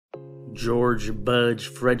George Budge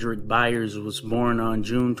Frederick Byers was born on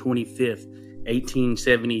June 25,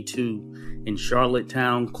 1872, in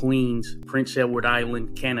Charlottetown, Queens, Prince Edward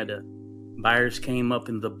Island, Canada. Byers came up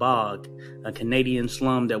in the Bog, a Canadian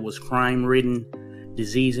slum that was crime-ridden,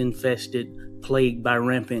 disease-infested, plagued by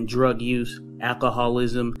rampant drug use,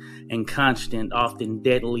 alcoholism, and constant, often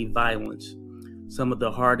deadly violence. Some of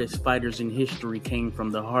the hardest fighters in history came from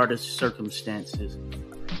the hardest circumstances.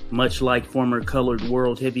 Much like former colored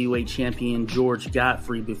world heavyweight champion George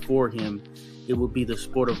Godfrey before him, it would be the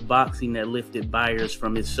sport of boxing that lifted Byers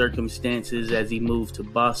from his circumstances as he moved to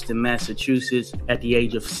Boston, Massachusetts at the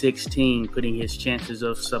age of 16, putting his chances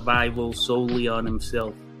of survival solely on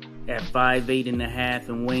himself. At 5'8.5"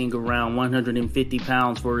 and weighing around 150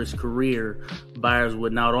 pounds for his career, Byers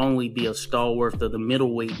would not only be a stalwart of the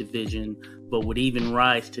middleweight division, but would even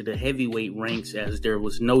rise to the heavyweight ranks as there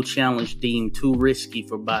was no challenge deemed too risky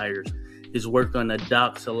for Byers. His work on the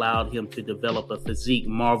docks allowed him to develop a physique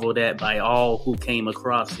marveled at by all who came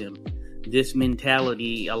across him. This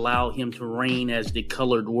mentality allowed him to reign as the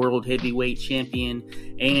colored world heavyweight champion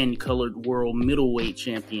and colored world middleweight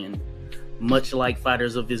champion. Much like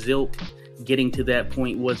fighters of his ilk, getting to that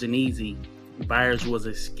point wasn't easy. Byers was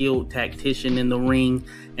a skilled tactician in the ring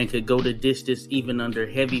and could go the distance even under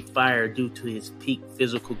heavy fire due to his peak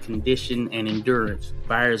physical condition and endurance.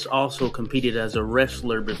 Byers also competed as a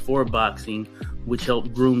wrestler before boxing, which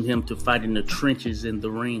helped groom him to fight in the trenches in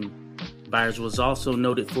the ring. Byers was also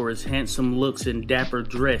noted for his handsome looks and dapper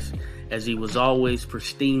dress, as he was always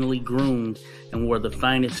pristinely groomed and wore the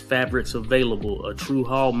finest fabrics available, a true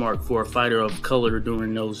hallmark for a fighter of color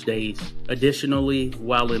during those days. Additionally,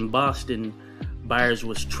 while in Boston, Byers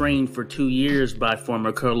was trained for 2 years by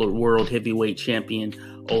former colored world heavyweight champion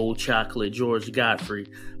Old Chocolate George Godfrey,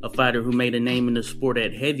 a fighter who made a name in the sport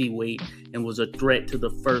at heavyweight and was a threat to the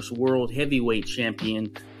first world heavyweight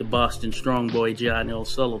champion, the Boston Strongboy John L.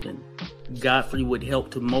 Sullivan. Godfrey would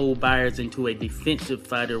help to mold Byers into a defensive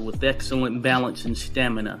fighter with excellent balance and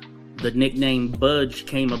stamina. The nickname Budge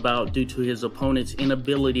came about due to his opponent's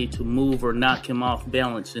inability to move or knock him off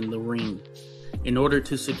balance in the ring. In order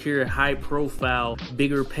to secure high-profile,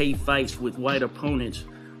 bigger-pay fights with white opponents,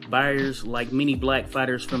 Byers, like many black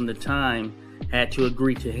fighters from the time, had to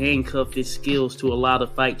agree to handcuff his skills to allow the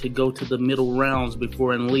fight to go to the middle rounds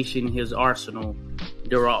before unleashing his arsenal.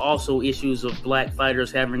 There are also issues of black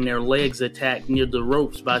fighters having their legs attacked near the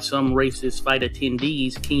ropes by some racist fight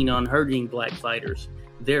attendees keen on hurting black fighters.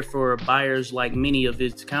 Therefore, Byers, like many of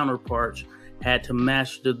his counterparts, had to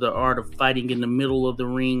master the art of fighting in the middle of the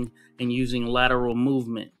ring and using lateral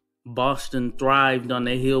movement. Boston thrived on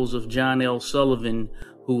the heels of John L. Sullivan,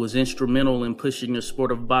 who was instrumental in pushing the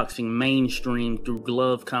sport of boxing mainstream through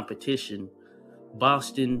glove competition.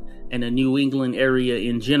 Boston and the New England area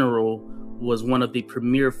in general was one of the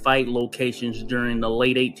premier fight locations during the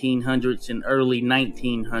late 1800s and early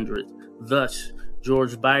 1900s. Thus,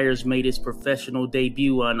 George Byers made his professional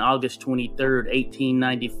debut on August 23,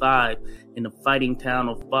 1895, in the fighting town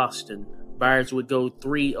of Boston. Byers would go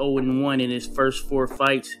 3-0-1 in his first 4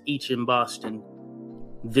 fights, each in Boston.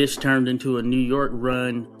 This turned into a New York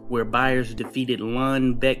run where Byers defeated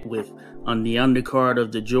Lon Beckwith on the undercard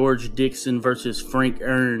of the George Dixon vs. Frank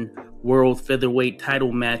Erne World Featherweight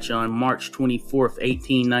title match on March 24,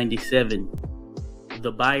 1897.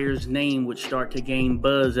 The Byers name would start to gain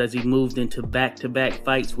buzz as he moved into back-to-back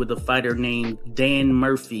fights with a fighter named Dan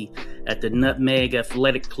Murphy at the Nutmeg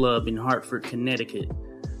Athletic Club in Hartford, Connecticut.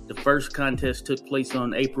 The first contest took place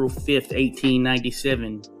on April 5,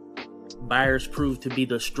 1897. Byers proved to be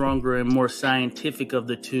the stronger and more scientific of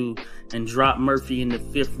the two and dropped Murphy in the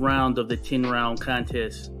 5th round of the 10-round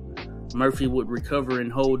contest. Murphy would recover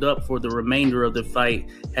and hold up for the remainder of the fight,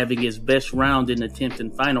 having his best round in the 10th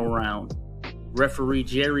and final round. Referee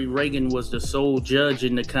Jerry Reagan was the sole judge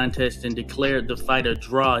in the contest and declared the fight a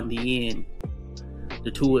draw in the end.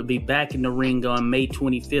 The two would be back in the ring on May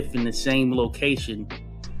 25th in the same location.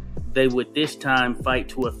 They would this time fight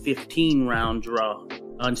to a 15-round draw.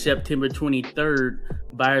 On September 23rd,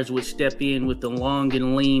 Byers would step in with the long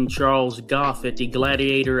and lean Charles Goff at the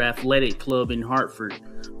Gladiator Athletic Club in Hartford,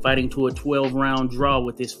 fighting to a 12-round draw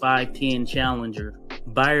with his 5'10" challenger.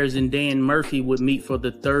 Byers and Dan Murphy would meet for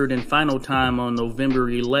the third and final time on November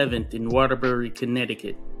 11th in Waterbury,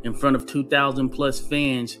 Connecticut. In front of 2,000-plus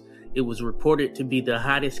fans, it was reported to be the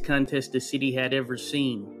hottest contest the city had ever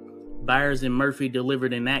seen. Byers and Murphy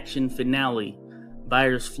delivered an action finale.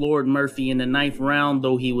 Byers floored Murphy in the 9th round,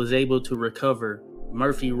 though he was able to recover.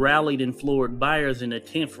 Murphy rallied and floored Byers in the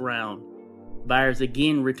 10th round. Byers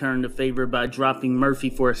again returned the favor by dropping Murphy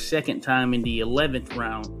for a second time in the 11th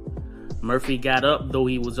round. Murphy got up, though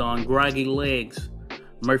he was on groggy legs.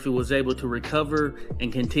 Murphy was able to recover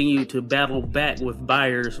and continue to battle back with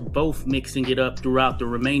Byers, both mixing it up throughout the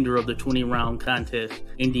remainder of the 20-round contest.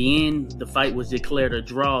 In the end, the fight was declared a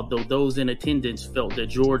draw, though those in attendance felt that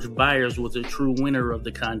George Byers was a true winner of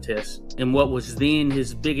the contest. In what was then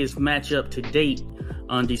his biggest matchup to date,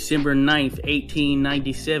 on December 9th,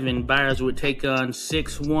 1897, Byers would take on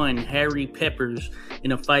 6'1" Harry Peppers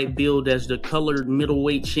in a fight billed as the Colored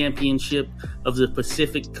Middleweight Championship of the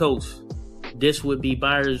Pacific Coast. This would be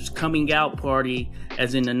Byers' coming out party,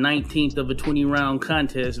 as in the 19th of a 20-round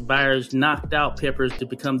contest, Byers knocked out Peppers to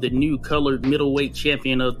become the new colored middleweight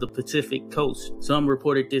champion of the Pacific Coast. Some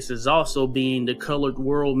reported this as also being the colored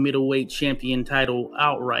world middleweight champion title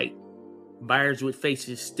outright. Byers would face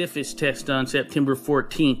his stiffest test on September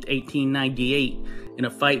 14, 1898, in a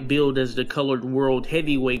fight billed as the colored world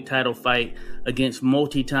heavyweight title fight against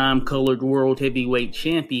multi-time colored world heavyweight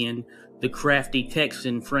champion, the crafty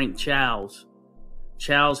Texan Frank Childs.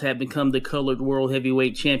 Childs had become the colored world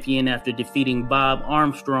heavyweight champion after defeating Bob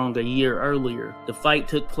Armstrong a year earlier. The fight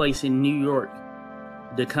took place in New York.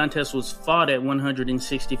 The contest was fought at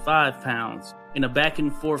 165 pounds. In a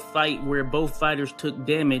back-and-forth fight where both fighters took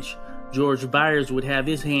damage, George Byers would have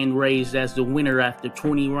his hand raised as the winner after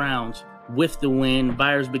 20 rounds. With the win,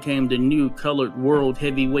 Byers became the new colored world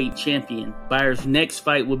heavyweight champion. Byers' next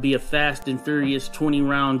fight would be a fast and furious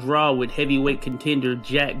 20-round draw with heavyweight contender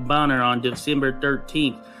Jack Bonner on December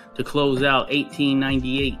 13th to close out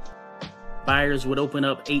 1898. Byers would open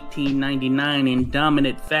up 1899 in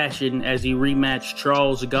dominant fashion as he rematched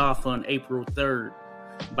Charles Goff on April 3rd.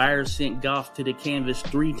 Byers sent Goff to the canvas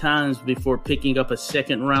 3 times before picking up a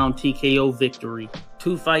second-round TKO victory.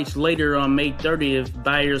 2 fights later, on May 30th,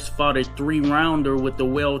 Byers fought a 3-rounder with the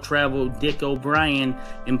well-traveled Dick O'Brien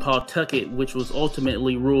in Pawtucket, which was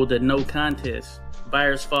ultimately ruled a no contest.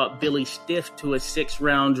 Byers fought Billy Stiff to a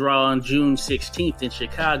 6-round draw on June 16th in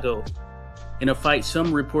Chicago. In a fight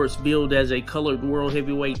some reports billed as a colored world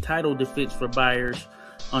heavyweight title defense for Byers,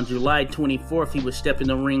 on July 24th, he would step in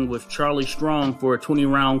the ring with Charlie Strong for a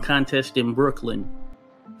 20-round contest in Brooklyn.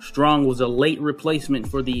 Strong was a late replacement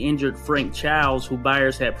for the injured Frank Childs, who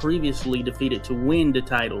Byers had previously defeated to win the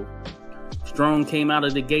title. Strong came out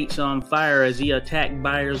of the gates on fire as he attacked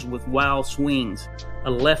Byers with wild swings. A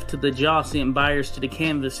left to the jaw sent Byers to the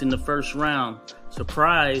canvas in the first round.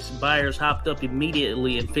 Surprised, Byers hopped up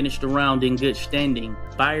immediately and finished the round in good standing.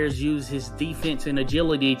 Byers used his defense and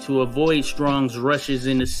agility to avoid Strong's rushes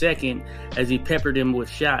in the second as he peppered him with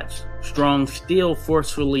shots. Strong still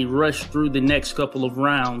forcefully rushed through the next couple of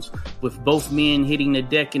rounds, with both men hitting the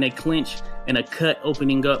deck in a clinch and a cut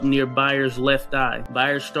opening up near Byers' left eye.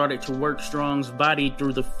 Byers started to work Strong's body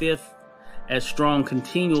through the 5th as Strong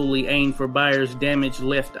continually aimed for Byers' damaged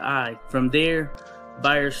left eye. From there,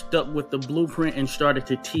 Byers stuck with the blueprint and started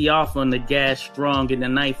to tee off on the gashed Strong in the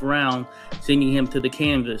 9th round, sending him to the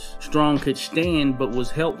canvas. Strong could stand but was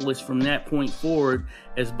helpless from that point forward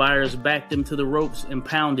as Byers backed him to the ropes and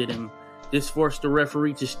pounded him. This forced the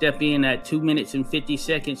referee to step in at 2 minutes and 50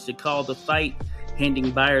 seconds to call the fight,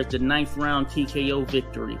 handing Byers the 9th round TKO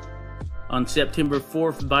victory. On September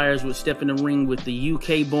 4th, Byers would step in the ring with the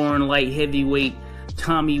UK-born light heavyweight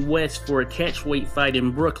Tommy West for a catchweight fight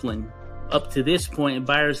in Brooklyn. Up to this point,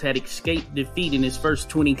 Byers had escaped defeat in his first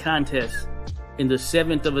 20 contests. In the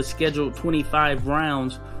 7th of a scheduled 25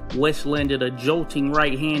 rounds, West landed a jolting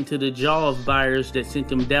right hand to the jaw of Byers that sent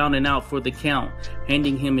him down and out for the count,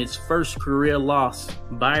 handing him his first career loss.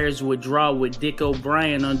 Byers would draw with Dick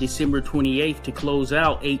O'Brien on December 28th to close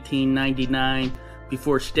out 1899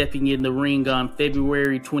 before stepping in the ring on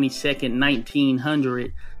February 22nd,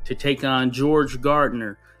 1900 to take on George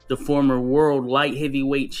Gardner, the former world light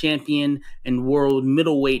heavyweight champion and world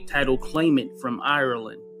middleweight title claimant from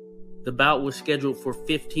Ireland. The bout was scheduled for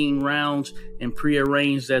 15 rounds and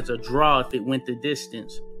prearranged as a draw if it went the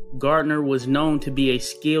distance. Gardner was known to be a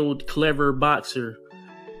skilled, clever boxer.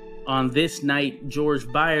 On this night, George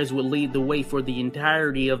Byers would lead the way for the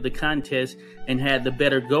entirety of the contest and had the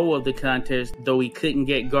better go of the contest, though he couldn't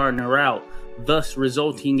get Gardner out, thus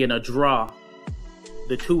resulting in a draw.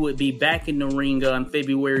 The two would be back in the ring on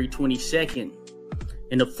February 22nd.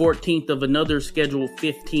 In the 14th of another scheduled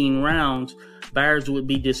 15 rounds, Byers would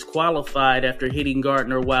be disqualified after hitting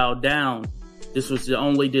Gardner while down. This was the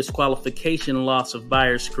only disqualification loss of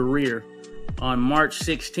Byers' career. On March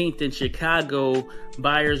 16th in Chicago,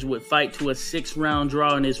 Byers would fight to a 6-round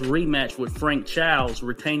draw in his rematch with Frank Childs,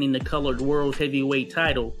 retaining the colored world heavyweight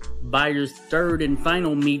title. Byers' third and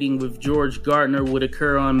final meeting with George Gardner would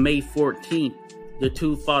occur on May 14th. The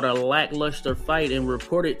two fought a lackluster fight and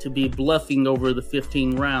reported to be bluffing over the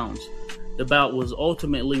 15 rounds. The bout was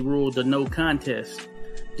ultimately ruled a no contest.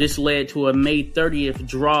 This led to a May 30th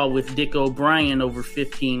draw with Dick O'Brien over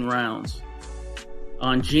 15 rounds.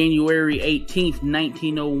 On January 18th,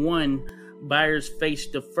 1901, Byers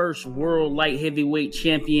faced the first world light heavyweight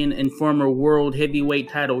champion and former world heavyweight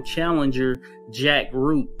title challenger, Jack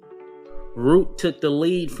Root. Root took the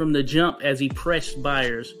lead from the jump as he pressed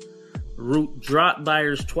Byers. Root dropped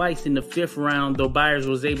Byers twice in the 5th round, though Byers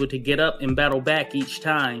was able to get up and battle back each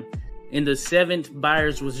time. In the 7th,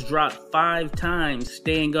 Byers was dropped 5 times,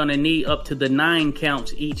 staying on a knee up to the 9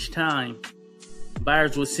 counts each time.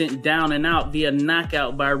 Byers was sent down and out via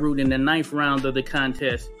knockout by Root in the 9th round of the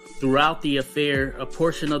contest. Throughout the affair, a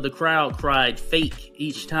portion of the crowd cried "fake"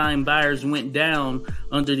 each time Byers went down,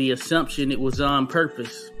 under the assumption it was on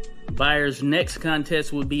purpose. Byers' next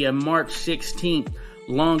contest would be a March 16th,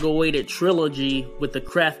 long-awaited trilogy with the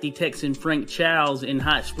crafty Texan Frank Childs in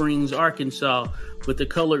Hot Springs, Arkansas, with the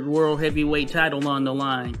colored world heavyweight title on the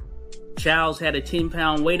line. Childs had a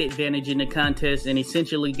 10-pound weight advantage in the contest and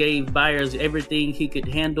essentially gave Byers everything he could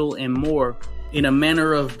handle and more. In a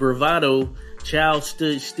manner of bravado, Childs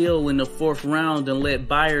stood still in the 4th round and let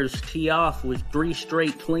Byers tee off with 3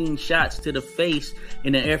 straight clean shots to the face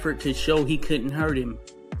in an effort to show he couldn't hurt him.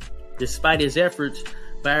 Despite his efforts,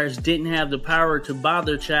 Byers didn't have the power to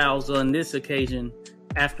bother Childs on this occasion.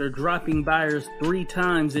 After dropping Byers 3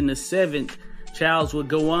 times in the 7th, Childs would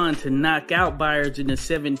go on to knock out Byers in the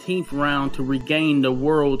 17th round to regain the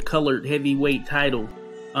world colored heavyweight title.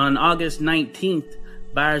 On August 19th,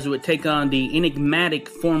 Byers would take on the enigmatic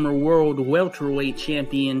former world welterweight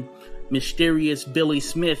champion, Mysterious Billy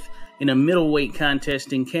Smith, in a middleweight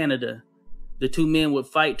contest in Canada. The two men would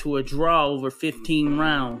fight to a draw over 15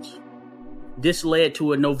 rounds. This led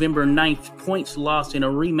to a November 9th points loss in a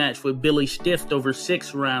rematch with Billy Stift over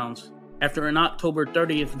 6 rounds. After an October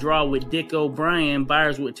 30th draw with Dick O'Brien,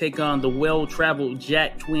 Byers would take on the well-traveled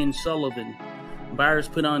Jack Twin Sullivan. Byers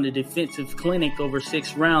put on a defensive clinic over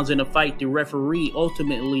 6 rounds in a fight the referee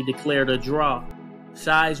ultimately declared a draw.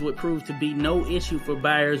 Size would prove to be no issue for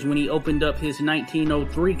Byers when he opened up his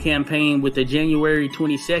 1903 campaign with a January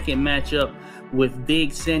 22nd matchup with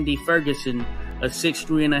Big Sandy Ferguson, a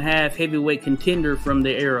 6'3.5" heavyweight contender from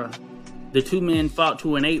the era. The two men fought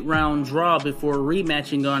to an 8-round draw before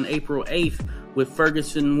rematching on April 8th, with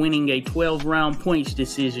Ferguson winning a 12-round points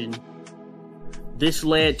decision. This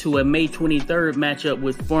led to a May 23rd matchup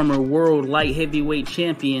with former world light heavyweight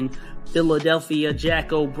champion Philadelphia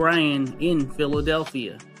Jack O'Brien in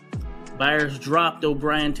Philadelphia. Byers dropped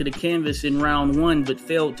O'Brien to the canvas in round 1 but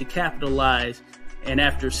failed to capitalize, and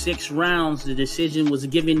after 6 rounds the decision was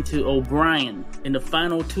given to O'Brien. In the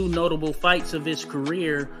final 2 notable fights of his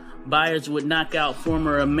career, Byers would knock out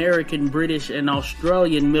former American, British, and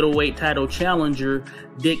Australian middleweight title challenger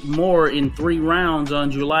Dick Moore in 3 rounds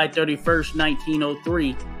on July 31st,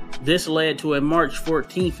 1903. This led to a March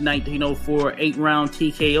 14th, 1904 8-round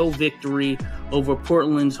TKO victory over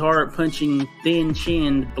Portland's hard-punching,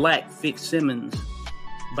 thin-chinned Black Fitzsimmons.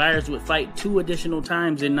 Byers would fight 2 additional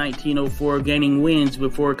times in 1904, gaining wins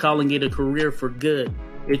before calling it a career for good.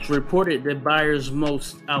 It's reported that Byers'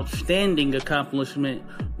 most outstanding accomplishment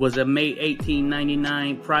was a May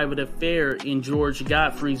 1899 private affair in George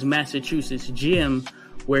Godfrey's Massachusetts gym,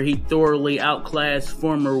 where he thoroughly outclassed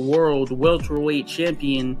former world welterweight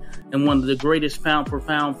champion and one of the greatest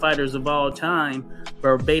pound-for-pound fighters of all time,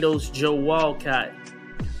 Barbados Joe Walcott.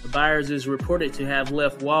 Byers is reported to have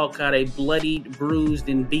left Walcott a bloodied, bruised,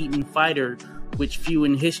 and beaten fighter, which few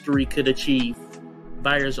in history could achieve.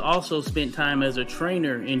 Byers also spent time as a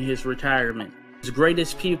trainer in his retirement. His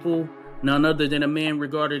greatest pupil, none other than a man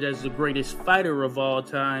regarded as the greatest fighter of all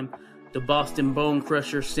time, the Boston Bone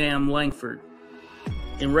Crusher Sam Langford.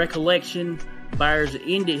 In recollection, Byers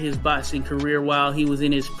ended his boxing career while he was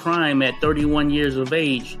in his prime at 31 years of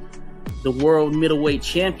age. The world middleweight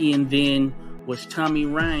champion then was Tommy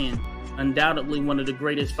Ryan, undoubtedly one of the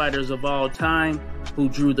greatest fighters of all time, who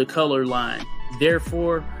drew the color line.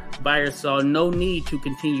 Therefore, Byers saw no need to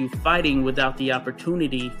continue fighting without the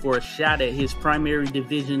opportunity for a shot at his primary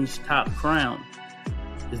division's top crown.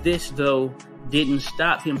 This, though, didn't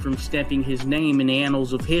stop him from stamping his name in the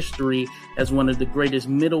annals of history as one of the greatest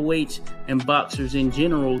middleweights and boxers in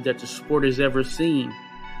general that the sport has ever seen.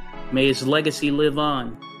 May his legacy live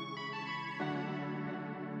on.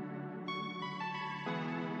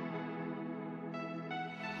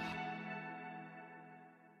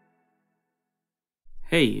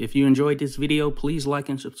 Hey, if you enjoyed this video, please like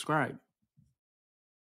and subscribe.